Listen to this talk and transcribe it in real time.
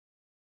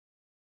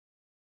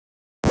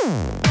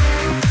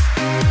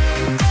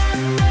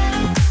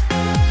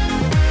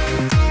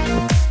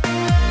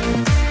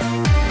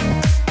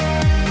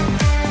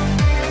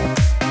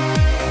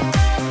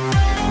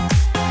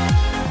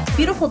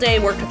Day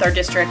worked with our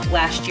district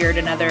last year at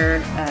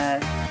another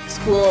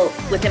school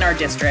within our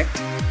district.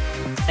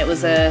 It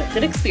was a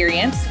good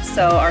experience,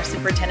 so our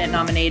superintendent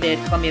nominated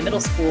Columbia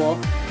Middle School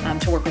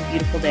to work with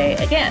Beautiful Day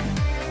again.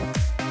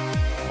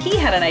 He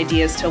had an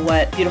idea as to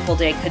what Beautiful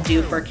Day could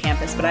do for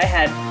campus, but I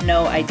had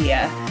no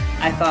idea.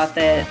 I thought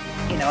that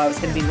I was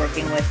going to be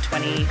working with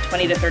 20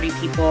 to 30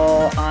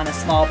 people on a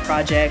small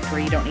project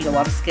where you don't need a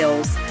lot of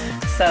skills.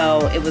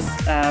 So it was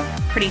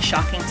pretty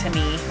shocking to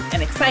me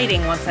and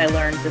exciting once I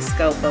learned the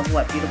scope of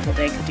what Beautiful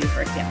Day could do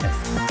for a campus.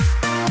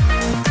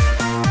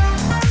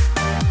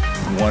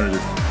 One of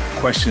the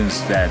questions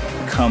that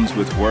comes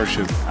with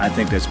worship, I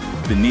think that's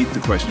beneath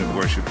the question of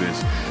worship,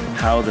 is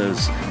how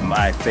does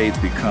my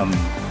faith become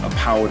a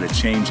power that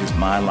changes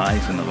my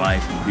life and the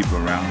life of the people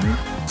around me?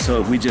 So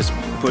if we just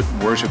put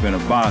worship in a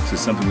box,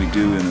 it's something we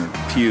do in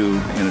a pew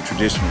in a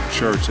traditional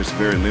church, that's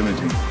very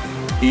limiting.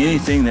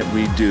 Anything that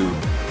we do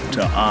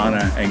to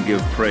honor and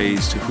give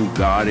praise to who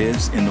God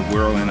is in the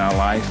world, in our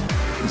life,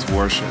 is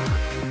worship.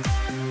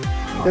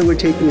 It would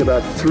take me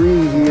about 3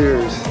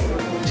 years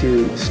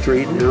to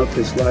straighten out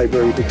this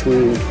library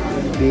between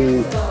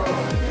being,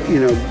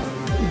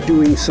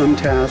 doing some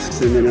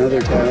tasks and then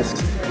other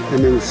tasks,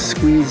 and then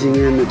squeezing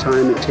in the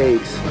time it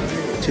takes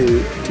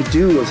to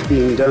do what's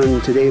being done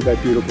today by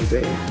Beautiful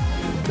Day.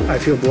 I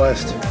feel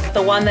blessed.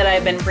 The one that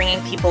I've been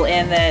bringing people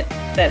in that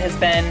has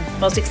been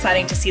most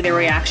exciting to see their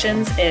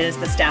reactions is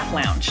the staff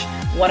lounge.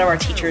 One of our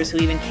teachers who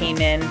even came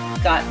in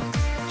got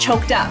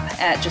choked up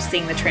at just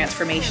seeing the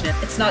transformation.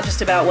 It's not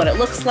just about what it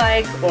looks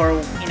like or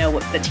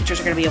what the teachers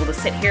are going to be able to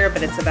sit here,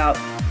 but it's about,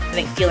 I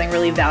think, feeling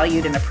really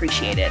valued and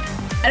appreciated.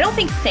 I don't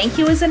think thank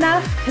you is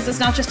enough, because it's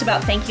not just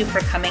about thank you for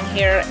coming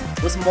here.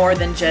 It was more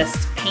than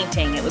just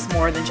painting. It was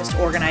more than just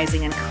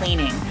organizing and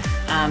cleaning.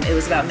 It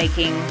was about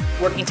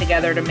working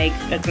together to make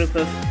a group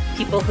of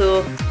people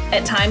who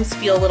at times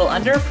feel a little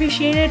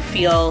underappreciated,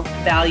 feel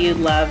valued,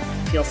 loved,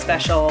 feel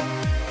special,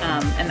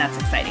 and that's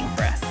exciting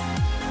for us.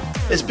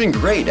 It's been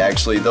great,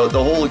 actually. The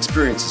whole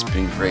experience has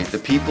been great. The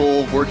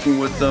people, working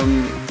with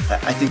them,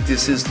 I think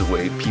this is the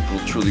way people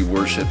truly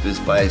worship, is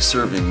by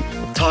serving.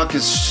 Talk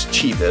is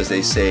cheap, as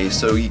they say,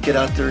 so you get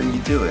out there and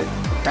you do it.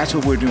 That's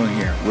what we're doing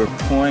here. We're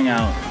pouring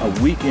out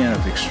a weekend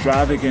of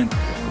extravagant,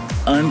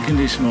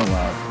 unconditional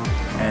love.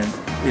 And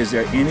is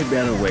there any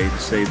better way to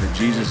say that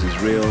Jesus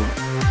is real?